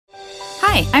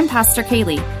Hi, I'm Pastor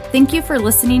Kaylee. Thank you for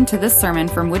listening to this sermon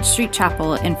from Wood Street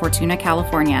Chapel in Fortuna,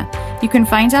 California. You can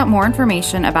find out more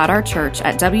information about our church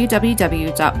at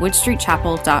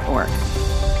www.woodstreetchapel.org.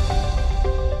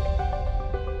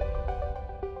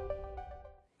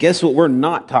 Guess what we're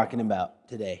not talking about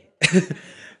today?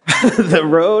 The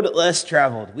road less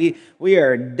traveled. We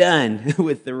are done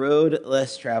with the road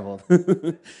less traveled.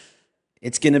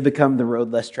 It's going to become the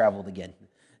road less traveled again.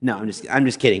 No, I'm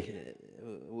just kidding.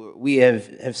 We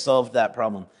have solved that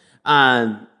problem.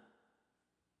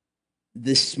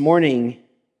 This morning,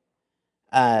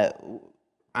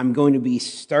 I'm going to be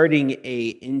starting a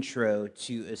intro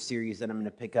to a series that I'm going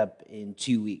to pick up in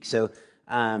 2 weeks. So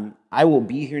I will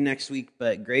be here next week,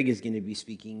 but Greg is going to be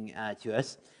speaking to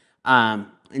us. And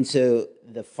so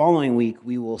the following week,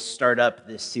 we will start up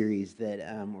this series that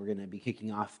we're going to be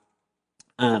kicking off.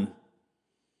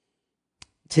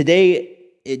 Today,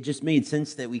 it just made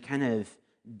sense that we kind of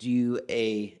do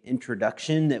a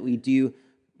introduction, that we do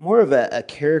more of a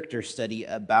character study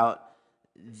about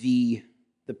the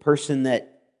person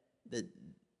that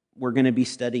we're going to be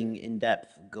studying in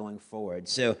depth going forward.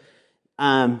 So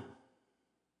over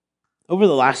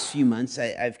the last few months,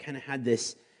 I've kind of had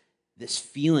this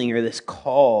feeling or this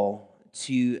call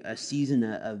to a season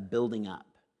of building up,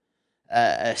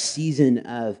 a season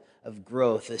of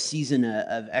growth, a season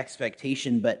of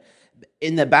expectation. But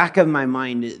in the back of my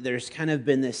mind, there's kind of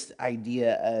been this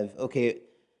idea of, okay,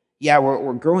 yeah,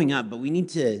 we're growing up, but we need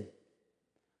to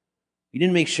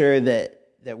make sure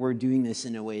that we're doing this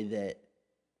in a way that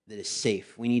is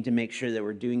safe. We need to make sure that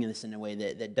we're doing this in a way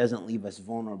that doesn't leave us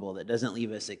vulnerable, that doesn't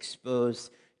leave us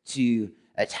exposed to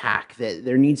attack, that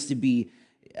there needs to be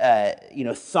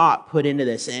thought put into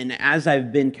this. And as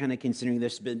I've been kind of considering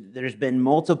this, there's been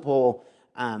multiple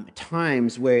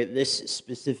times where this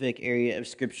specific area of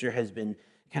Scripture has been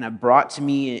kind of brought to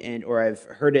me, or I've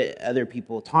heard other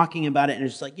people talking about it, and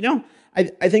it's just like,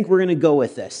 I think we're going to go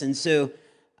with this. And so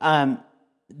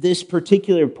this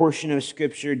particular portion of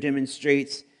Scripture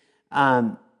demonstrates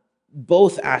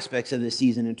both aspects of the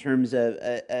season in terms of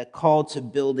a call to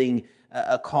building,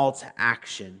 a call to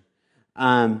action.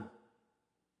 And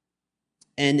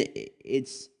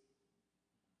it's,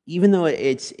 even though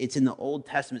it's in the Old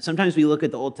Testament, sometimes we look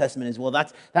at the Old Testament as, well,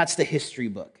 that's the history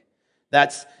book.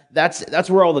 That's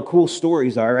where all the cool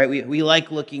stories are, right? We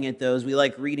like looking at those, we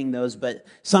like reading those, but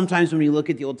sometimes when we look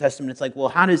at the Old Testament, it's like, well,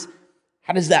 how does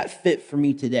that fit for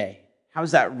me today? How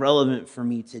is that relevant for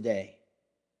me today?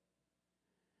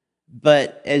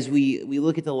 But as we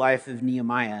look at the life of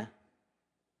Nehemiah,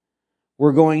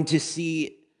 we're going to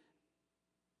see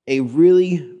a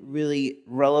really, really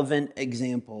relevant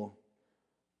example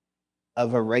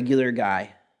of a regular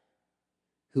guy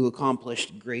who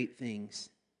accomplished great things,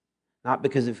 not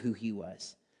because of who he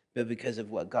was, but because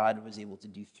of what God was able to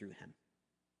do through him.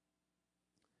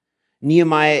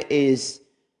 Nehemiah is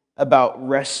about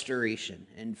restoration.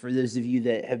 And for those of you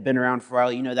that have been around for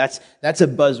a while, that's a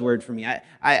buzzword for me.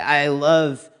 I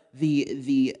love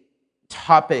the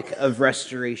topic of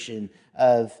restoration,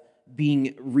 of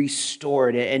being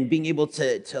restored, and being able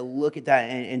to look at that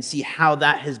and see how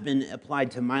that has been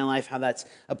applied to my life, how that's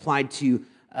applied to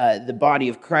the body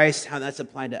of Christ, how that's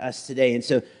applied to us today. And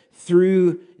so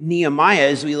through Nehemiah,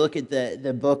 as we look at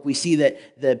the book, we see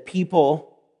that the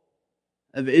people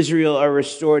of Israel are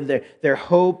restored, their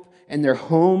hope and their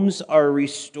homes are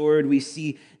restored. We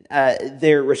see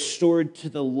they're restored to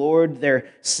the Lord, their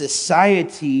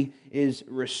society is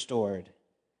restored.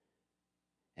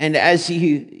 And as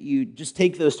you just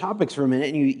take those topics for a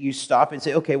minute and you stop and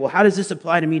say, okay, well, how does this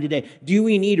apply to me today? Do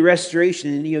we need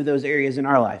restoration in any of those areas in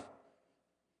our life?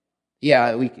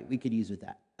 Yeah, we could use with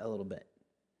that a little bit.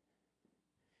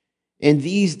 In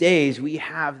these days, we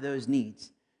have those needs.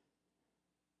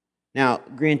 Now,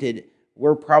 granted,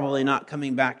 we're probably not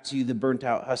coming back to the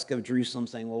burnt-out husk of Jerusalem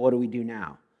saying, well, what do we do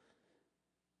now?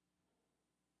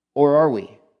 Or are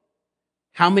we?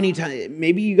 How many times,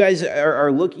 maybe you guys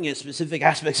are looking at specific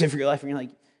aspects of your life and you're like,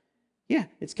 yeah,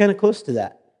 it's kind of close to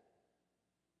that.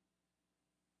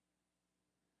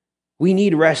 We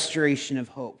need restoration of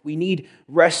hope. We need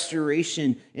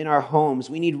restoration in our homes.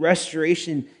 We need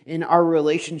restoration in our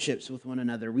relationships with one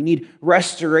another. We need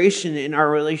restoration in our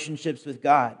relationships with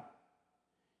God.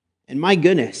 And my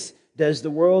goodness, does the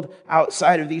world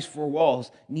outside of these four walls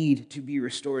need to be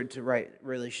restored to right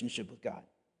relationship with God?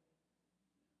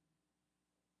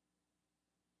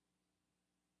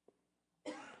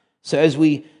 So as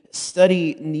we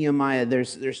study Nehemiah,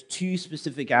 there's two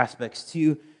specific aspects,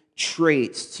 two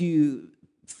traits, two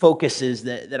focuses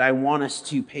that I want us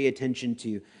to pay attention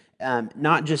to.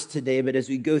 Not just today, but as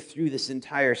we go through this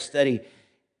entire study.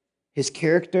 His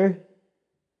character,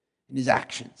 in his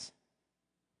actions.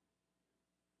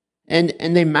 And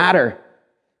they matter,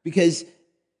 because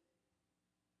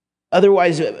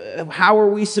otherwise, how are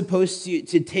we supposed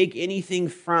to take anything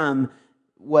from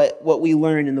what we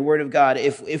learn in the Word of God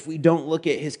if we don't look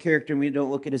at his character and we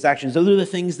don't look at his actions? Those are the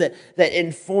things that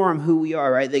inform who we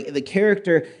are, right? The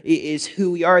character is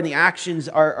who we are, and the actions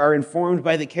are informed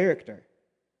by the character.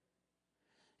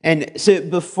 And so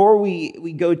before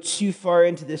we go too far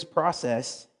into this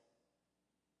process,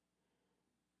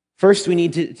 first we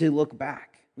need to look back.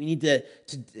 We need to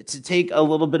take a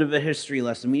little bit of a history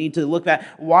lesson. We need to look back.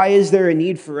 Why is there a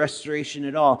need for restoration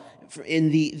at all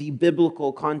in the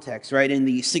biblical context, right? In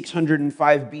the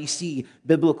 605 BC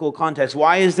biblical context,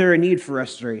 why is there a need for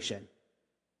restoration?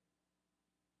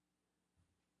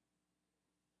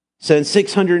 So in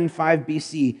 605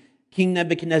 BC, King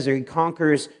Nebuchadnezzar, he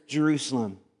conquers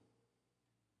Jerusalem.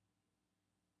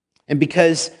 And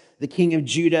because the king of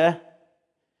Judah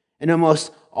and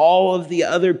almost all of the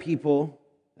other people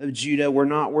of Judah were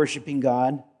not worshiping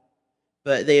God,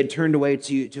 but they had turned away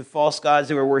to false gods,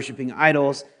 they were worshiping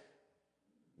idols,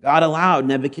 God allowed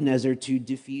Nebuchadnezzar to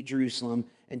defeat Jerusalem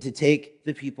and to take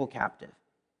the people captive,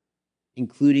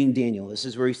 including Daniel. This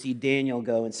is where we see Daniel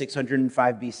go in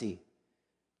 605 BC.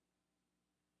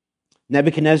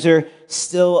 Nebuchadnezzar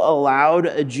still allowed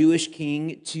a Jewish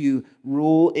king to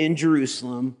rule in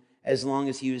Jerusalem as long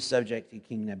as he was subject to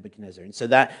King Nebuchadnezzar. And so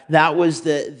that was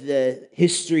the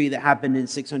history that happened in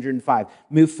 605.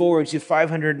 Move forward to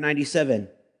 597.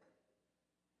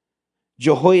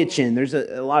 Jehoiachin, there's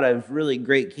a lot of really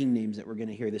great king names that we're going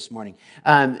to hear this morning,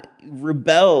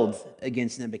 rebelled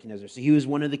against Nebuchadnezzar. So he was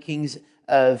one of the kings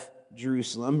of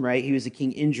Jerusalem, right? He was a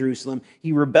king in Jerusalem.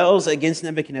 He rebels against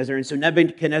Nebuchadnezzar, and so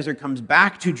Nebuchadnezzar comes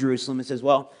back to Jerusalem and says,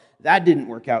 well, that didn't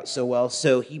work out so well.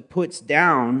 So he puts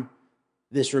down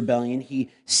this rebellion. He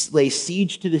lays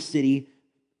siege to the city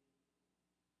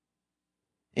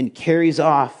and carries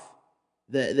off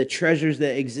the treasures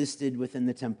that existed within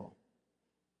the temple.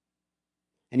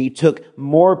 And he took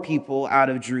more people out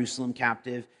of Jerusalem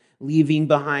captive, leaving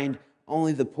behind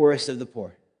only the poorest of the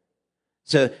poor.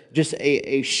 So just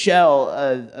a shell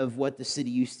of what the city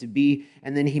used to be.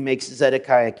 And then he makes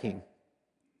Zedekiah king.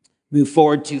 Move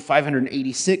forward to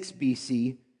 586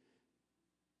 BC.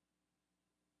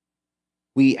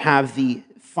 We have the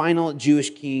final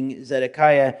Jewish king,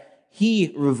 Zedekiah.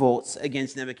 He revolts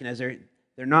against Nebuchadnezzar.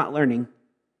 They're not learning.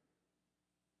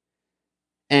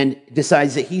 And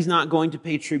decides that he's not going to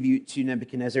pay tribute to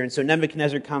Nebuchadnezzar. And so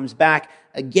Nebuchadnezzar comes back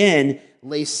again,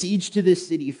 lays siege to this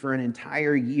city for an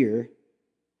entire year.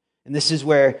 And this is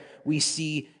where we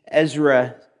see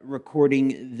Ezra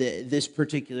recording this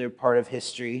particular part of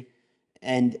history.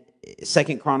 And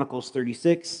 2 Chronicles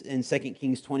 36 and 2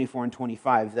 Kings 24 and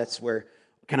 25, that's where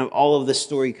kind of all of the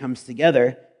story comes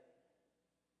together.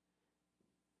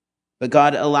 But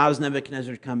God allows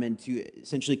Nebuchadnezzar to come in to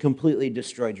essentially completely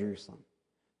destroy Jerusalem.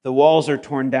 The walls are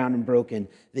torn down and broken.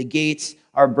 The gates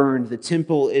are burned. The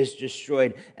temple is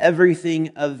destroyed. Everything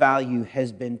of value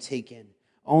has been taken.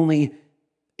 Only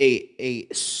a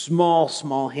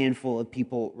small handful of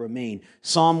people remain.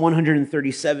 Psalm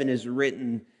 137 is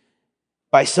written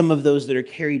by some of those that are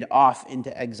carried off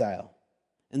into exile.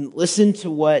 And listen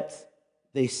to what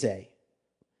they say.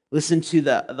 Listen to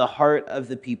the heart of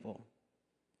the people.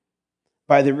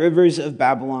 By the rivers of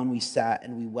Babylon we sat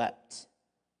and we wept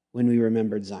when we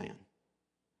remembered Zion.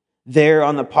 There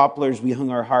on the poplars we hung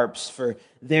our harps, for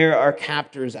there our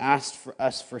captors asked for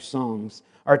us for songs.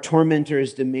 Our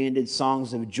tormentors demanded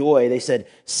songs of joy. They said,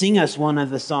 sing us one of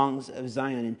the songs of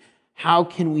Zion. And how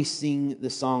can we sing the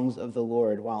songs of the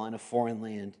Lord while in a foreign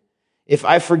land? If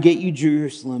I forget you,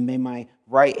 Jerusalem, may my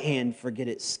right hand forget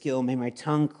its skill. May my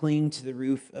tongue cling to the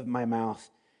roof of my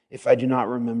mouth if I do not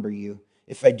remember you,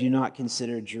 if I do not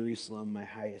consider Jerusalem my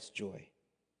highest joy.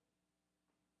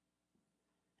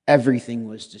 Everything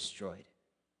was destroyed.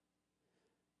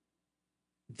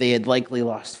 They had likely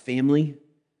lost family.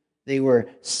 They were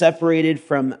separated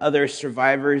from other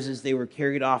survivors as they were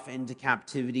carried off into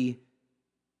captivity.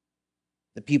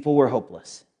 The people were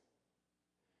hopeless.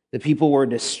 The people were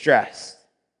distressed.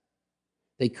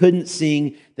 They couldn't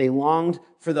sing. They longed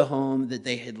for the home that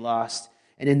they had lost.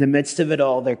 And in the midst of it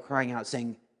all, they're crying out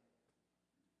saying,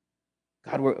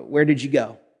 God, where did you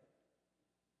go?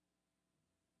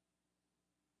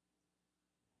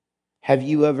 Have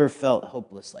you ever felt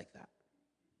hopeless like that?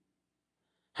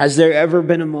 Has there ever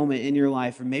been a moment in your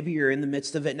life, or maybe you're in the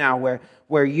midst of it now,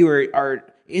 where you are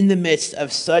in the midst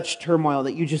of such turmoil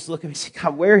that you just look at me and say,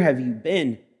 God, where have you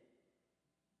been?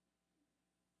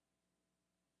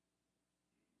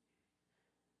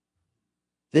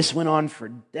 This went on for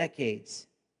decades.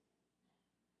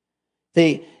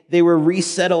 They were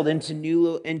resettled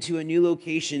into a new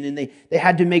location, and they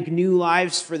had to make new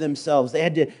lives for themselves. They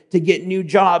had to get new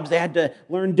jobs. They had to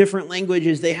learn different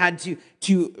languages. They had to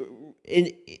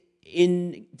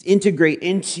integrate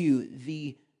into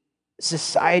the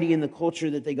society and the culture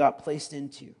that they got placed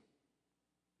into.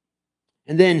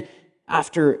 And then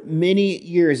after many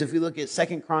years, if we look at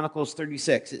 2 Chronicles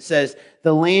 36, it says,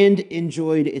 "The land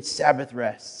enjoyed its Sabbath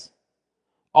rests.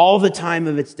 All the time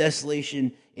of its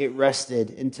desolation it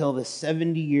rested until the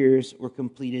 70 years were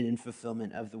completed in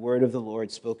fulfillment of the word of the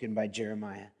Lord spoken by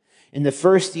Jeremiah. In the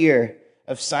first year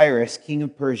of Cyrus, king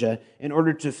of Persia, in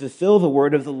order to fulfill the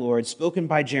word of the Lord spoken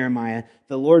by Jeremiah,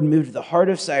 the Lord moved the heart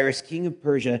of Cyrus, king of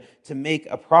Persia, to make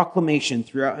a proclamation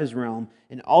throughout his realm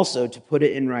and also to put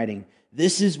it in writing.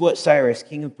 This is what Cyrus,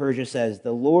 king of Persia, says: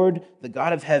 The Lord, the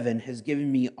God of heaven, has given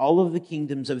me all of the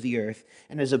kingdoms of the earth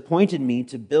and has appointed me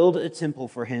to build a temple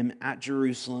for him at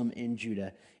Jerusalem in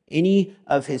Judah. Any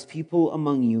of his people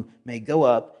among you may go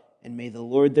up, and may the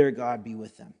Lord their God be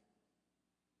with them."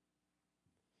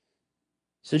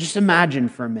 So just imagine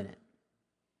for a minute.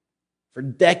 For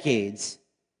decades,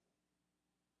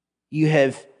 you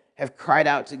have cried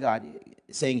out to God,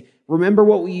 saying, "Remember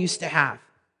what we used to have.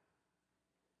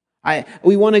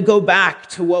 We want to go back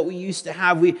to what we used to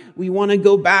have. We want to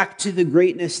go back to the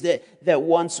greatness that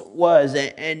once was."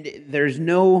 And there's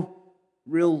no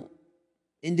real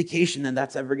indication that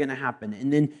that's ever going to happen.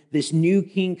 And then this new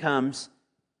king comes,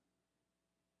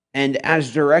 and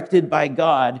as directed by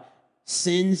God,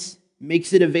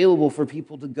 makes it available for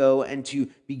people to go and to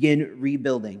begin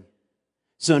rebuilding.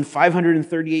 So in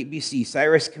 538 BC,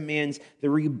 Cyrus commands the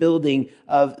rebuilding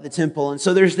of the temple. And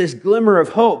so there's this glimmer of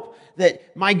hope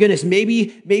that, my goodness,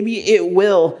 maybe it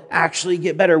will actually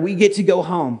get better. We get to go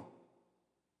home.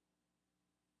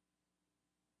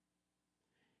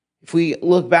 If we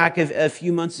look back a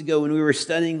few months ago when we were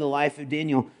studying the life of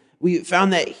Daniel, we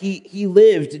found that he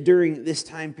lived during this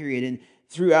time period and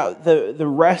throughout the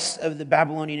rest of the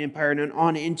Babylonian Empire and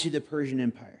on into the Persian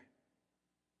Empire.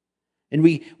 And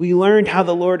we learned how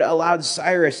the Lord allowed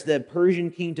Cyrus, the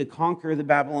Persian king, to conquer the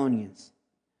Babylonians.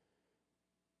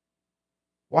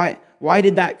 Why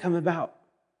did that come about?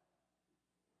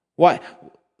 Why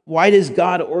does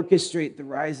God orchestrate the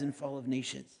rise and fall of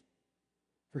nations?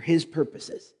 For his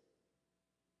purposes.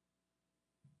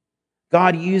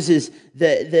 God uses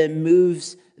the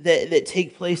moves that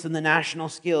take place on the national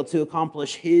scale to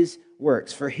accomplish his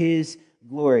works for his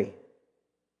glory.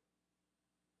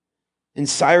 And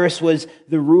Cyrus was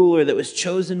the ruler that was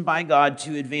chosen by God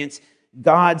to advance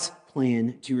God's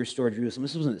plan to restore Jerusalem.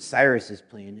 This wasn't Cyrus's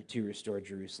plan to restore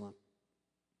Jerusalem.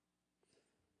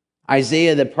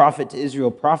 Isaiah, the prophet to Israel,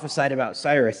 prophesied about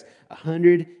Cyrus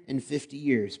 150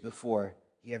 years before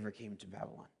he ever came to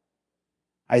Babylon.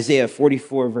 Isaiah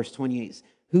 44, verse 28.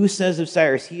 "Who says of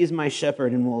Cyrus, 'He is my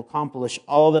shepherd and will accomplish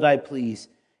all that I please'?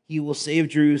 He will save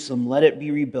Jerusalem, let it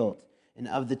be rebuilt, and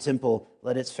of the temple,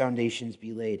 let its foundations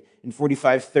be laid." In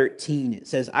 45:13, it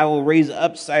says, "I will raise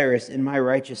up Cyrus in my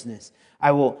righteousness.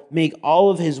 I will make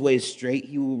all of his ways straight.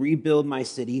 He will rebuild my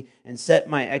city and set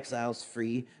my exiles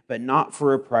free, but not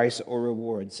for a price or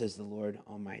reward, says the Lord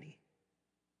Almighty."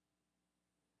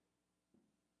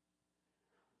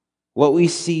 What we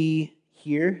see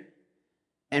here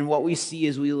and what we see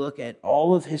as we look at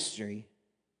all of history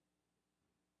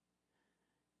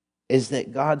is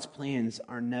that God's plans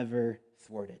are never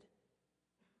thwarted.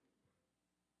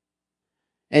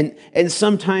 And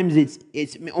sometimes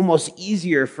it's almost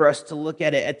easier for us to look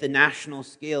at it at the national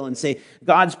scale and say,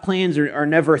 God's plans are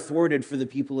never thwarted for the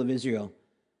people of Israel.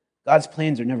 God's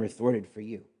plans are never thwarted for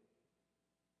you.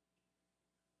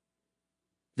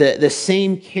 The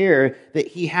same care that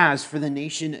he has for the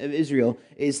nation of Israel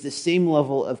is the same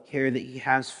level of care that he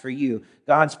has for you.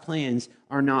 God's plans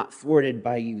are not thwarted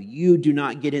by you. You do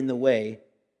not get in the way.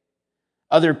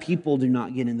 Other people do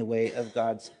not get in the way of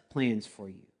God's plans for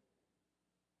you.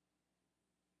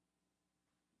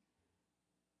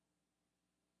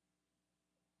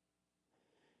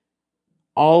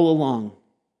 All along,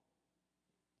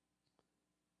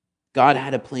 God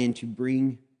had a plan to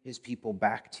bring his people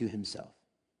back to himself.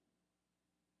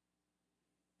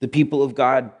 The people of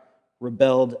God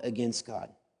rebelled against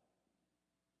God.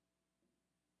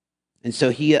 And so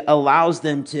he allows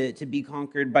them to be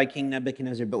conquered by King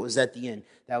Nebuchadnezzar, but was that the end?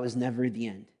 That was never the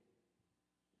end.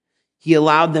 He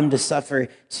allowed them to suffer,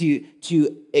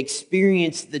 to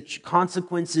experience the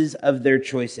consequences of their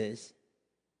choices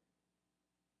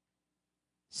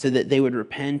so that they would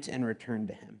repent and return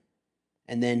to him.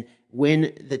 And then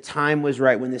when the time was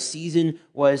right, when the season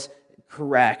was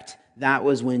correct, that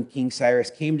was when King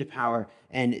Cyrus came to power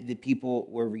and the people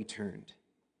were returned.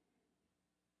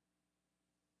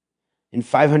 In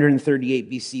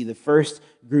 538 BC, the first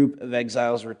group of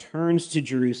exiles returns to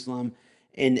Jerusalem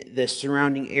in the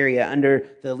surrounding area under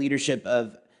the leadership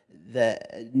of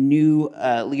the new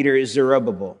leader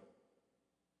Zerubbabel.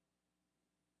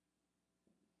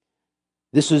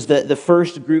 This was the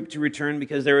first group to return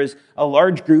because there was a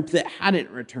large group that hadn't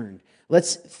returned.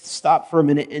 Let's stop for a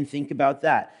minute and think about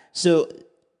that. So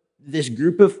this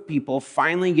group of people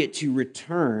finally get to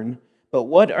return, but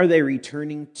what are they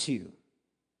returning to?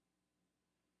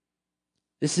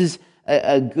 This is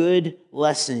a good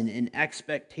lesson in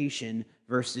expectation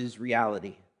versus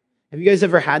reality. Have you guys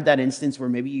ever had that instance where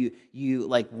maybe you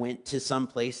like went to some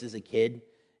place as a kid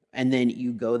and then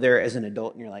you go there as an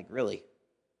adult and you're like, really?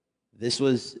 This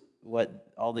was what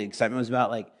all the excitement was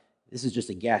about? Like, this is just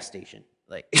a gas station.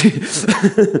 Like,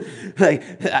 like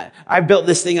I built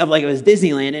this thing up like it was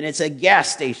Disneyland, and it's a gas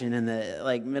station in the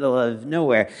like middle of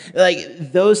nowhere.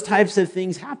 Like, those types of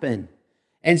things happen.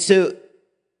 And so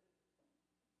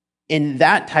in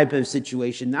that type of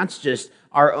situation, that's just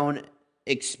our own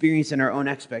experience and our own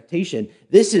expectation.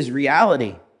 This is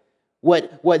reality.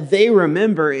 What they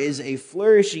remember is a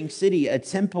flourishing city, a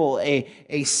temple,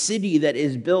 a city that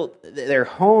is built, their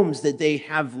homes that they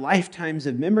have lifetimes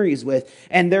of memories with,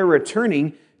 and they're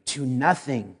returning to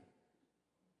nothing.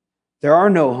 There are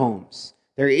no homes.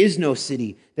 There is no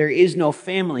city. There is no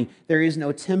family. There is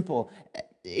no temple.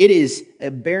 It is a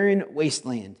barren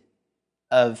wasteland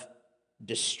of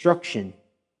destruction.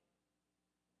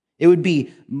 It would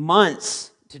be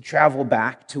months to travel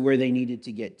back to where they needed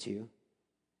to get to.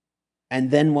 And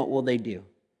then what will they do?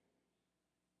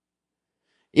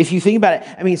 If you think about it,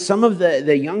 I mean, some of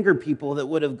the younger people that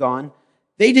would have gone,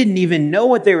 they didn't even know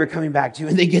what they were coming back to.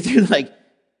 And they get there like,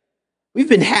 we've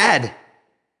been had.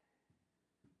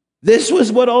 This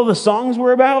was what all the songs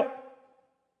were about.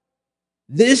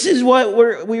 This is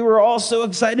what we were all so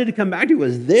excited to come back to,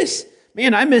 was this.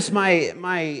 Man, I miss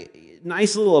my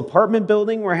nice little apartment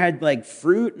building where I had like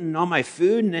fruit and all my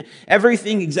food and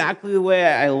everything exactly the way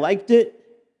I liked it.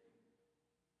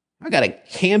 I got to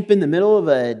camp in the middle of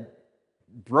a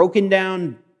broken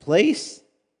down place.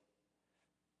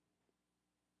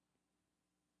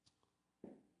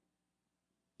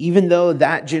 Even though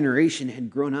that generation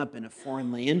had grown up in a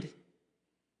foreign land,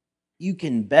 you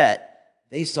can bet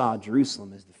they saw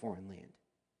Jerusalem as the foreign land.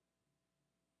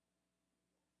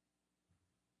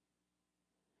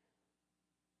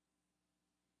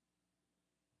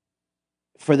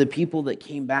 For the people that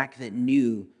came back that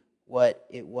knew what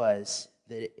it was,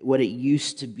 what it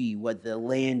used to be, what the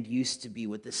land used to be,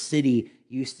 what the city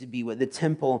used to be, what the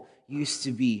temple used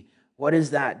to be, what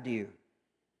does that do?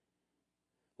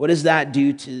 What does that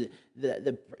do to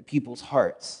the people's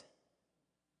hearts?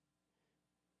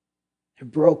 They're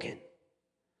broken.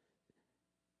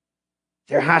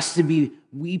 There has to be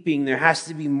weeping. There has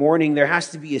to be mourning. There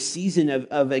has to be a season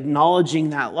of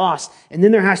acknowledging that loss. And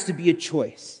then there has to be a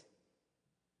choice.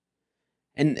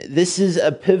 And this is a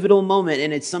pivotal moment,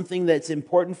 and it's something that's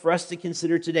important for us to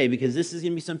consider today, because this is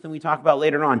going to be something we talk about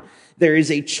later on. There is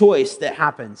a choice that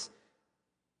happens.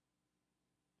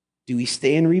 Do we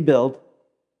stay and rebuild,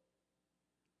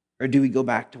 or do we go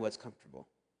back to what's comfortable?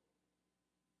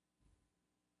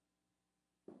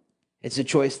 It's a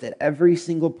choice that every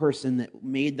single person that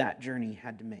made that journey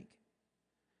had to make.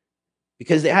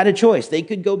 Because they had a choice. They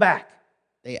could go back.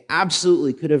 They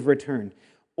absolutely could have returned.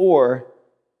 Or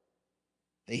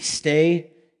they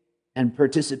stay and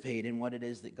participate in what it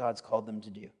is that God's called them to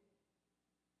do.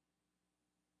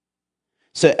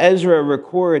 So Ezra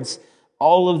records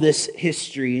all of this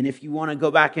history, and if you want to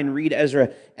go back and read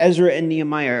Ezra and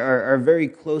Nehemiah are very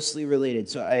closely related,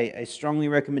 so I strongly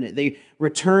recommend it. They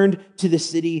returned to the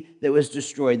city that was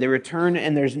destroyed. They return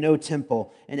and there's no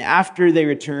temple. And after they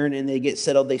return and they get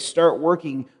settled, they start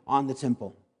working on the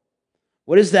temple.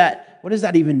 What does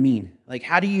that even mean? Like,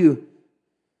 how do you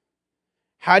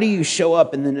show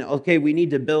up and then, okay, we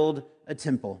need to build a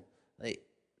temple? Like,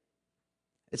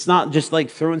 it's not just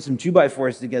like throwing some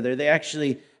 2x4s together. They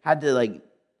actually had to like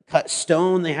cut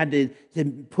stone. They had to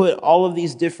put all of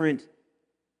these different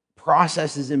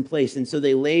processes in place. And so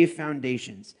they lay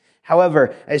foundations.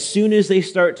 However, as soon as they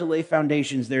start to lay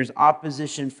foundations, there's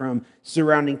opposition from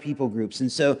surrounding people groups.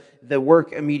 And so the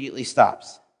work immediately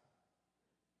stops.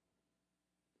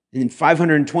 In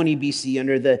 520 BC,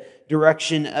 under the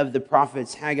direction of the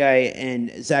prophets Haggai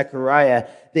and Zechariah,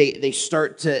 they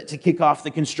start to kick off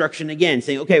the construction again,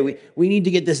 saying, okay, we need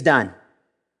to get this done.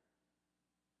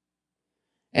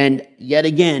 And yet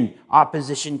again,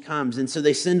 opposition comes. And so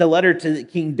they send a letter to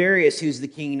King Darius, who's the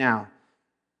king now,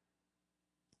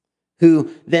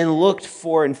 who then looked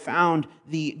for and found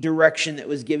the direction that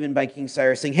was given by King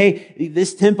Cyrus, saying, hey,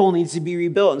 this temple needs to be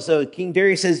rebuilt. And so King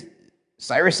Darius says,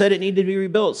 Cyrus said it needed to be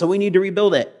rebuilt, so we need to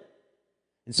rebuild it.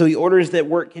 And so he orders that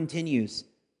work continues.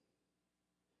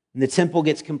 And the temple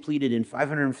gets completed in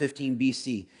 515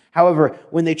 BC. However,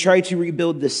 when they try to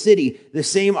rebuild the city, the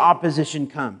same opposition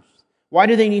comes. Why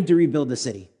do they need to rebuild the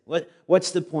city?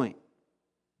 What's the point?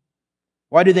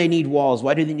 Why do they need walls?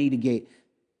 Why do they need a gate?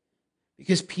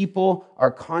 Because people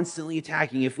are constantly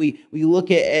attacking. If we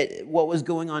look at what was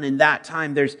going on in that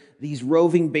time, there's these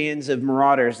roving bands of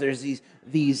marauders. There's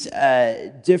these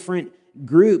different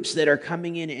groups that are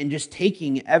coming in and just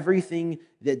taking everything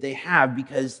that they have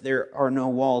because there are no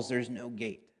walls, there's no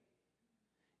gate.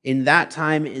 In that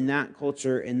time, in that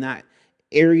culture, in that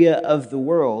area of the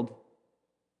world,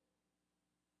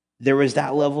 there was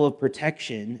that level of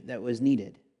protection that was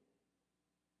needed.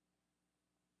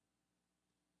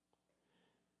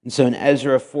 And so in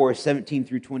Ezra 4:17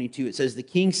 through 22, it says, the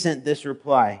king sent this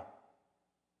reply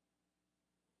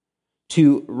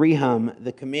to Rehum,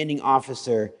 the commanding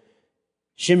officer,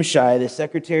 Shimshai, the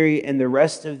secretary, and the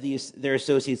rest of their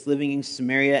associates living in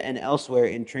Samaria and elsewhere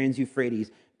in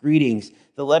Trans-Euphrates. Greetings.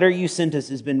 The letter you sent us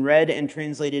has been read and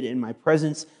translated in my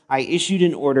presence. I issued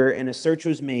an order, and a search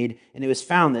was made, and it was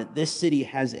found that this city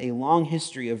has a long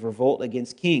history of revolt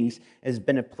against kings, has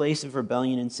been a place of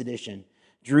rebellion and sedition.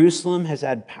 Jerusalem has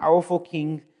had powerful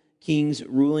kings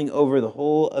ruling over the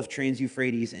whole of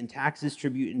Trans-Euphrates, and taxes,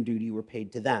 tribute, and duty were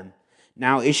paid to them.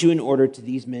 Now issue an order to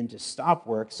these men to stop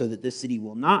work so that this city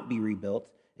will not be rebuilt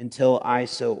until I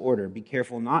so order. Be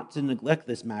careful not to neglect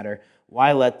this matter.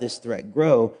 Why let this threat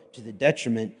grow to the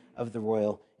detriment of the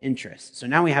royal interest? So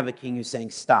now we have a king who's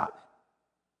saying, stop.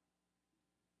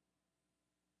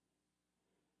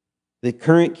 The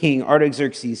current king,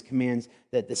 Artaxerxes, commands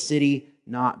that the city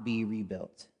not be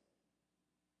rebuilt.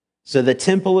 So the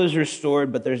temple is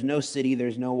restored, but there's no city,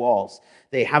 there's no walls.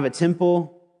 They have a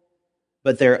temple,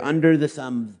 but they're under the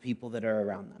thumb of the people that are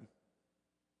around them.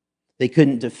 They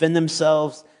couldn't defend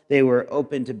themselves. They were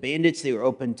open to bandits. They were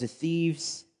open to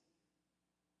thieves.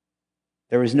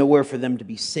 There was nowhere for them to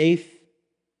be safe.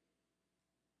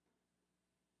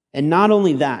 And not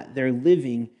only that, they're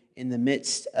living in the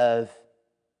midst of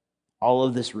all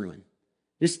of this ruin.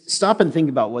 Just stop and think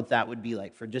about what that would be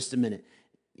like for just a minute.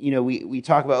 You know, we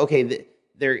talk about, okay,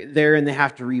 they're there and they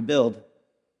have to rebuild.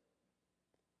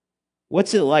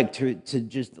 What's it like to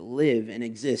just live and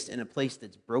exist in a place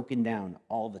that's broken down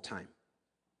all the time?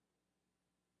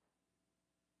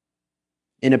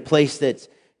 In a place that's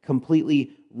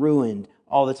completely ruined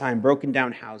all the time. Broken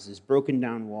down houses, broken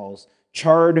down walls,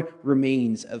 charred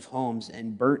remains of homes,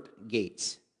 and burnt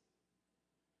gates.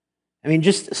 I mean,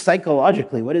 just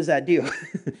psychologically, what does that do?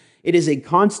 It is a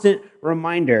constant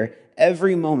reminder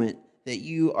every moment that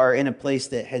you are in a place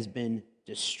that has been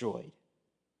destroyed.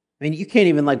 I mean, you can't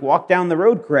even walk down the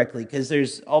road correctly because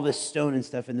there's all this stone and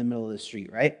stuff in the middle of the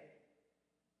street, right?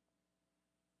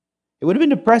 It would have been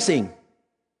depressing.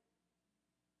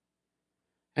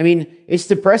 I mean, it's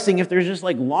depressing if there's just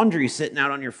laundry sitting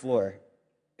out on your floor.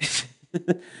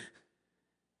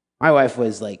 My wife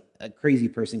was a crazy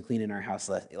person cleaning our house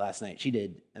last night. She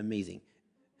did amazing.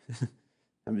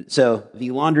 So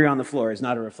the laundry on the floor is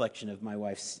not a reflection of my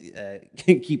wife's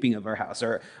keeping of our house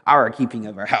or our keeping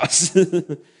of our house.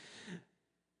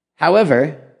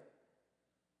 However,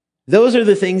 those are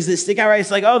the things that stick out, right?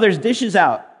 It's oh, there's dishes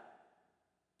out.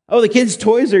 Oh, the kids'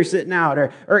 toys are sitting out,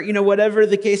 or whatever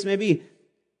the case may be.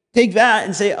 Take that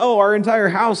and say, oh, our entire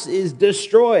house is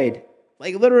destroyed.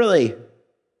 Literally.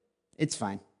 It's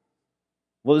fine.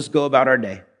 We'll just go about our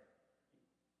day.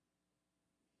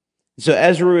 So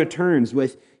Ezra returns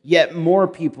with yet more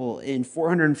people in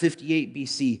 458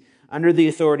 BC under the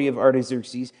authority of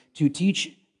Artaxerxes to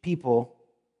teach people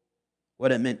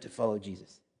what it meant to follow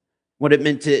Jesus. What it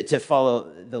meant to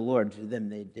follow the Lord. To them,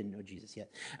 they didn't know Jesus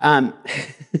yet.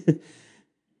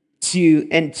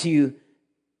 To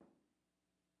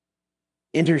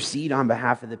intercede on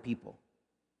behalf of the people.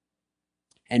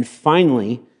 And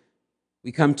finally,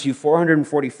 we come to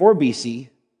 444 BC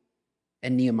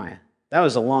and Nehemiah. That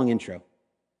was a long intro.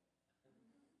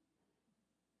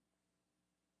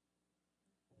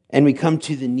 And we come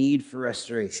to the need for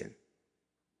restoration.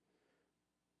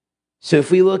 So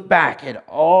if we look back at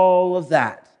all of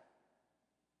that,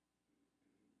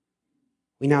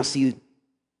 we now see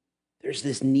there's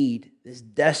this need, this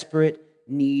desperate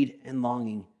need and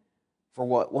longing for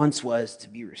what once was to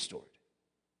be restored.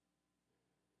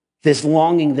 This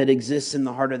longing that exists in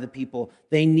the heart of the people.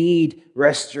 They need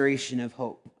restoration of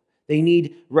hope. They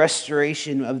need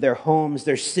restoration of their homes,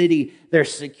 their city, their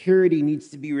security needs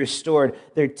to be restored.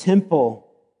 Their temple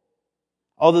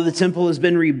Although the temple has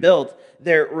been rebuilt,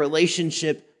 their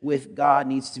relationship with God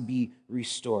needs to be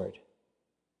restored.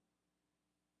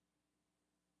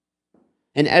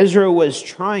 And Ezra was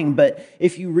trying, but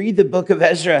if you read the book of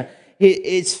Ezra,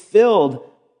 it's filled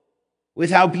with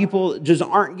how people just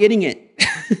aren't getting it.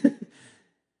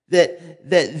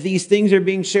 that these things are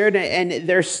being shared and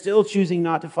they're still choosing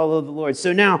not to follow the Lord.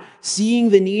 So now, seeing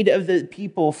the need of the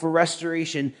people for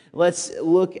restoration, let's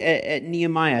look at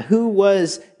Nehemiah. Who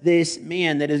was this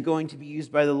man that is going to be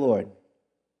used by the Lord?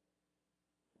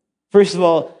 First of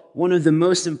all, one of the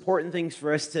most important things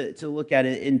for us to look at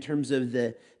it in terms of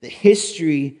the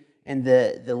history and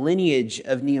the lineage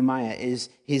of Nehemiah is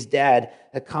his dad,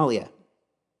 Hakaliah.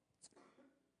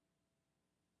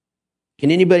 Can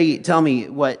anybody tell me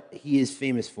what he is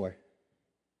famous for?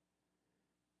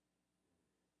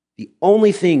 The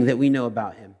only thing that we know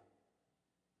about him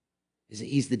is that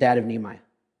he's the dad of Nehemiah.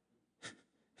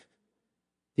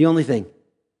 The only thing.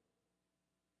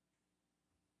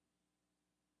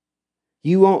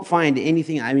 You won't find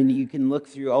anything. I mean, you can look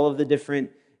through all of the different,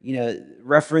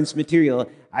 reference material.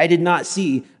 I did not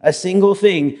see a single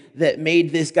thing that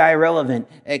made this guy relevant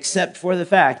except for the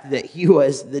fact that he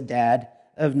was the dad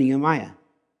of Nehemiah.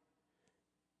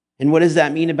 And what does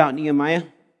that mean about Nehemiah?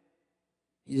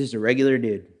 He's just a regular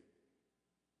dude.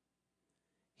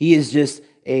 He is just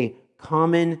a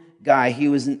common guy. He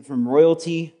wasn't from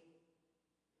royalty.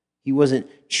 He wasn't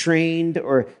trained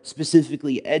or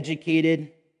specifically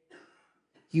educated.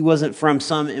 He wasn't from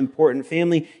some important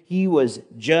family. He was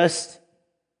just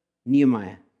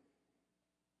Nehemiah.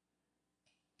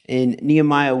 In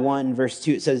Nehemiah 1, verse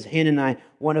 2, it says, Hanani,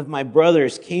 one of my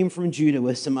brothers, came from Judah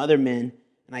with some other men,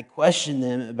 and I questioned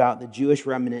them about the Jewish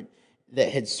remnant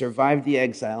that had survived the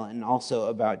exile and also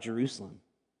about Jerusalem.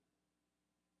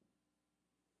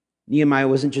 Nehemiah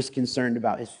wasn't just concerned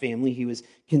about his family, he was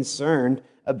concerned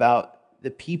about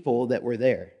the people that were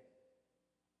there.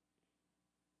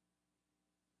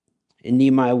 In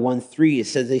Nehemiah 1:3, it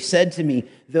says, they said to me,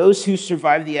 those who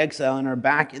survived the exile and are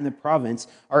back in the province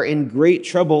are in great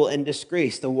trouble and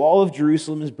disgrace. The wall of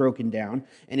Jerusalem is broken down,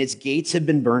 and its gates have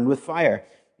been burned with fire.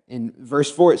 In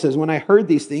verse 4, it says, when I heard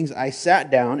these things, I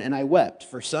sat down and I wept.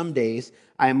 For some days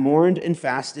I mourned and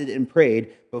fasted and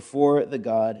prayed before the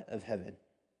God of heaven.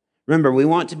 Remember, we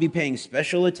want to be paying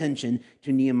special attention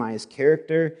to Nehemiah's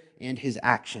character and his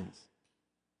actions.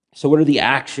 So what are the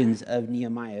actions of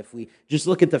Nehemiah? If we just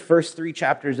look at the first 3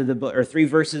 chapters of the book, or 3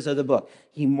 verses of the book,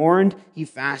 he mourned, he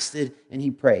fasted, and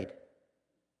he prayed.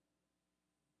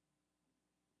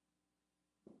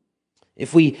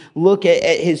 If we look at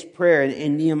his prayer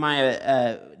in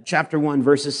Nehemiah chapter 1,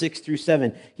 verses 6 through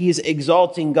 7, he is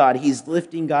exalting God. He's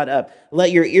lifting God up.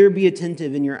 Let your ear be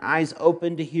attentive and your eyes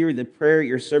open to hear the prayer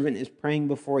your servant is praying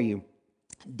before you,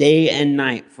 day and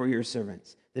night for your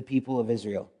servants, the people of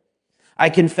Israel. I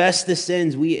confess the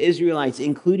sins we Israelites,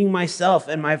 including myself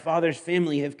and my father's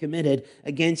family, have committed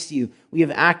against you. We have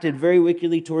acted very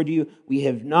wickedly toward you. We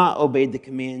have not obeyed the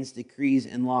commands, decrees,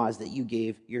 and laws that you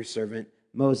gave your servant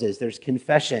Moses. There's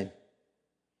confession.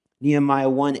 Nehemiah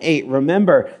 1:8,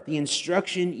 remember the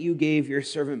instruction you gave your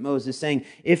servant Moses, saying,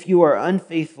 if you are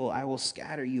unfaithful, I will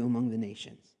scatter you among the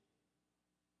nations.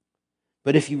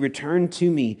 But if you return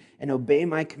to me and obey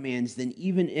my commands, then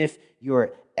even if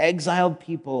your exiled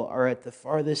people are at the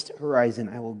farthest horizon,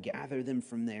 I will gather them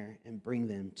from there and bring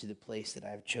them to the place that I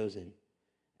have chosen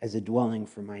as a dwelling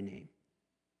for my name.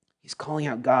 He's calling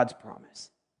out God's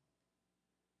promise.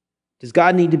 Does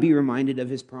God need to be reminded of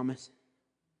his promise?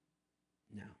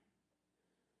 No.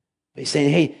 But he's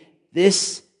saying, hey,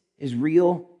 this is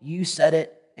real. You said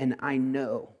it, and I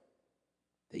know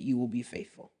that you will be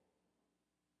faithful.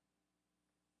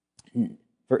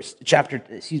 Verse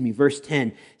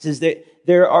 10 says that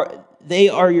they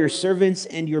are your servants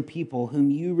and your people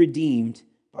whom you redeemed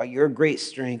by your great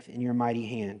strength and your mighty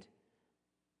hand.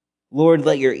 Lord,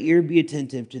 let your ear be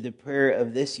attentive to the prayer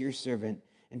of this your servant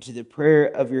and to the prayer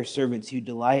of your servants who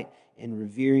delight in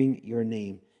revering your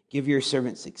name. Give your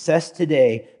servant success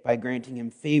today by granting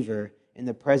him favor in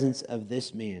the presence of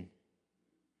this man.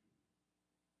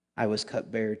 I was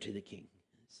cupbearer to the king.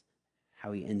 That's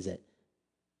how he ends it.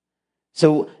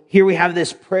 So here we have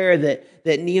this prayer that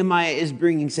Nehemiah is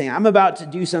bringing, saying, I'm about to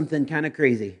do something kind of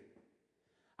crazy.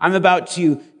 I'm about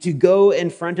to go in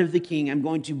front of the king. I'm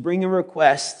going to bring a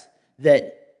request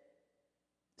that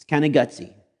is kind of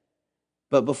gutsy.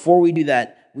 But before we do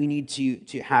that, we need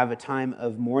to have a time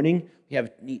of mourning.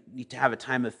 We need to have a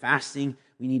time of fasting.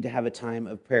 We need to have a time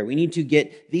of prayer. We need to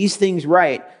get these things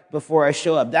right before I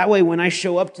show up. That way, when I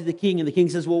show up to the king and the king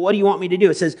says, well, what do you want me to do?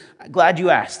 It says, glad you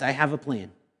asked. I have a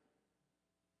plan.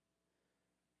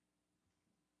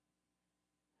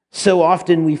 So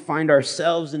often we find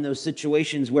ourselves in those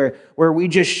situations where we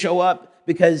just show up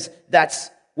because that's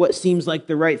what seems like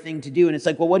the right thing to do. And it's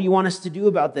like, well, what do you want us to do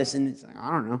about this? And it's like,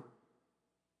 I don't know.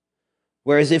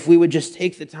 Whereas if we would just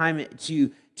take the time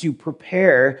to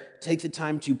prepare, take the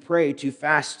time to pray, to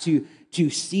fast, to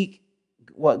seek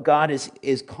what God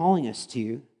is calling us to,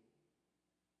 you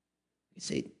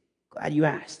say, glad you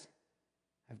asked.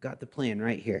 I've got the plan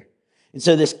right here. And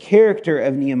so this character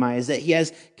of Nehemiah is that he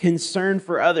has concern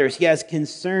for others. He has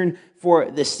concern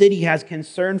for the city. He has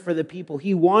concern for the people.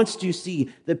 He wants to see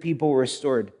the people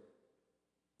restored.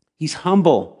 He's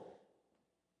humble.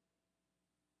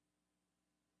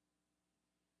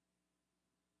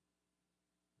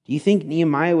 Do you think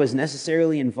Nehemiah was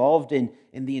necessarily involved in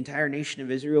the entire nation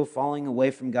of Israel falling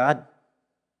away from God?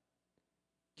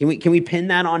 Can we pin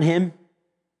that on him?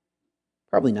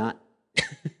 Probably not.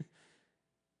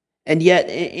 And yet,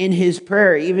 in his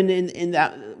prayer, even in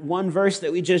that one verse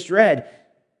that we just read,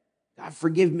 God,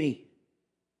 forgive me.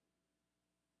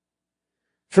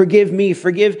 Forgive me.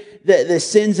 Forgive the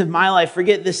sins of my life.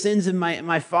 Forget the sins of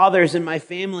my fathers and my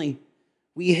family.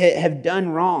 We have done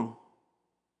wrong.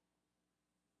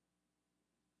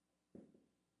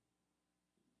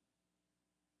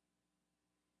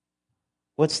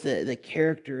 What's the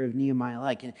character of Nehemiah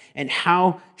like? And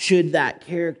how should that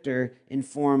character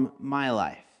inform my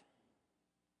life?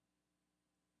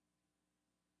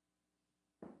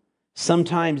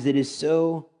 Sometimes it is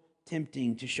so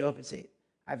tempting to show up and say,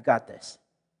 I've got this.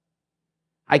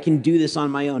 I can do this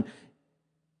on my own.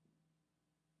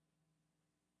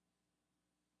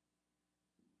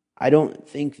 I don't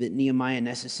think that Nehemiah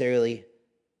necessarily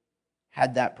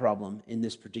had that problem in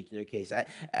this particular case.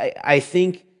 I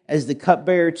think as the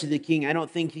cupbearer to the king, I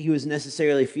don't think he was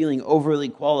necessarily feeling overly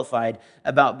qualified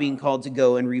about being called to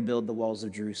go and rebuild the walls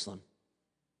of Jerusalem.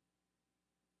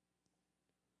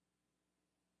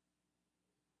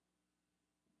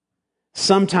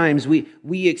 Sometimes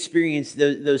we experience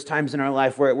those times in our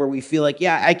life where we feel like,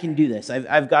 yeah, I can do this.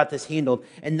 I've got this handled.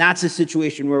 And that's a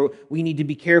situation where we need to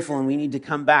be careful and we need to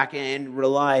come back and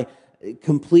rely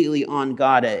completely on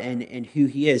God and who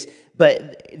He is.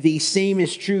 But the same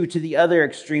is true to the other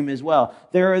extreme as well.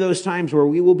 There are those times where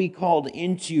we will be called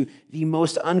into the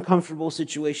most uncomfortable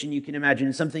situation you can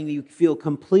imagine, something that you feel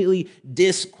completely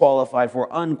disqualified for,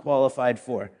 unqualified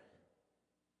for.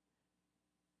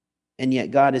 And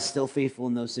yet God is still faithful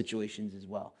in those situations as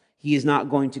well. He is not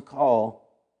going to call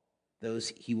those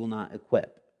He will not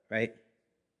equip, right?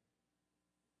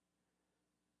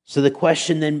 So the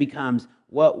question then becomes,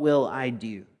 what will I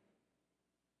do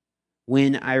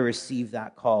when I receive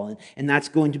that call? And that's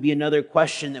going to be another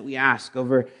question that we ask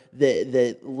over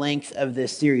the length of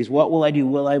this series. What will I do?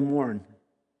 Will I mourn?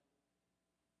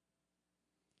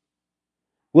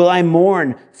 Will I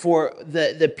mourn for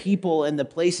the people and the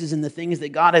places and the things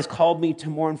that God has called me to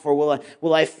mourn for?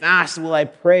 Will I fast? Will I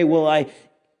pray? Will I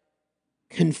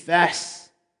confess?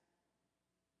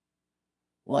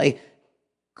 Will I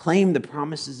claim the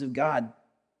promises of God?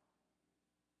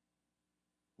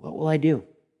 What will I do?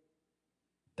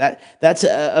 That's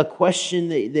a question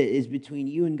that is between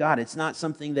you and God. It's not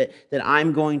something that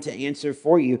I'm going to answer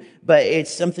for you, but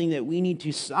it's something that we need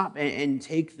to stop and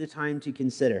take the time to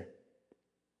consider.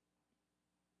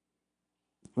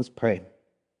 Let's pray.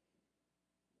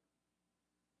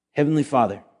 Heavenly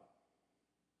Father,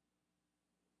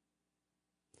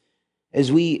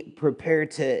 as we prepare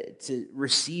to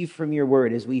receive from your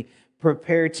word, as we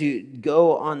prepare to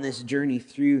go on this journey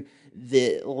through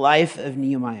the life of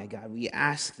Nehemiah, God, we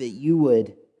ask that you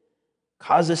would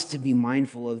cause us to be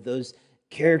mindful of those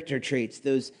character traits,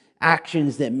 those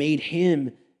actions that made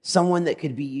him someone that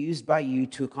could be used by you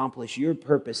to accomplish your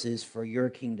purposes for your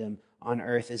kingdom on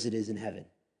earth as it is in heaven.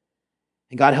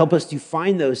 And God, help us to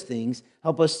find those things.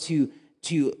 Help us to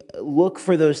look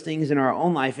for those things in our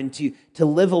own life and to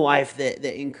live a life that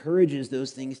encourages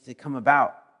those things to come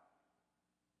about.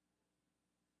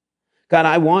 God,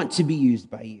 I want to be used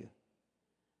by you.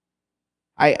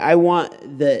 I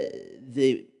want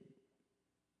the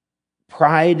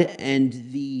pride and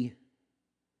the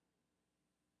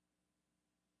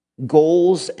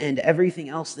goals and everything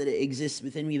else that exists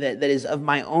within me that is of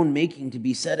my own making to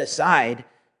be set aside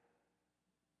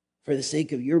for the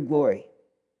sake of your glory.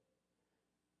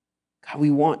 God,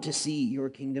 we want to see your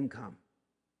kingdom come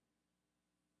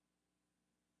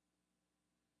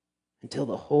until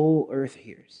the whole earth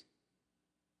hears.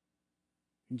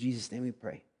 In Jesus' name we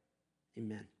pray.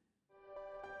 Amen.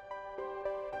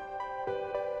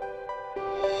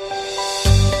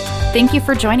 Thank you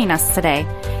for joining us today.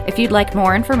 If you'd like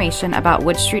more information about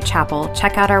Wood Street Chapel,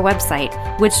 check out our website,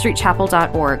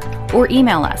 woodstreetchapel.org, or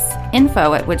email us,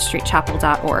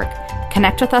 info@woodstreetchapel.org.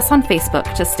 Connect with us on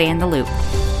Facebook to stay in the loop.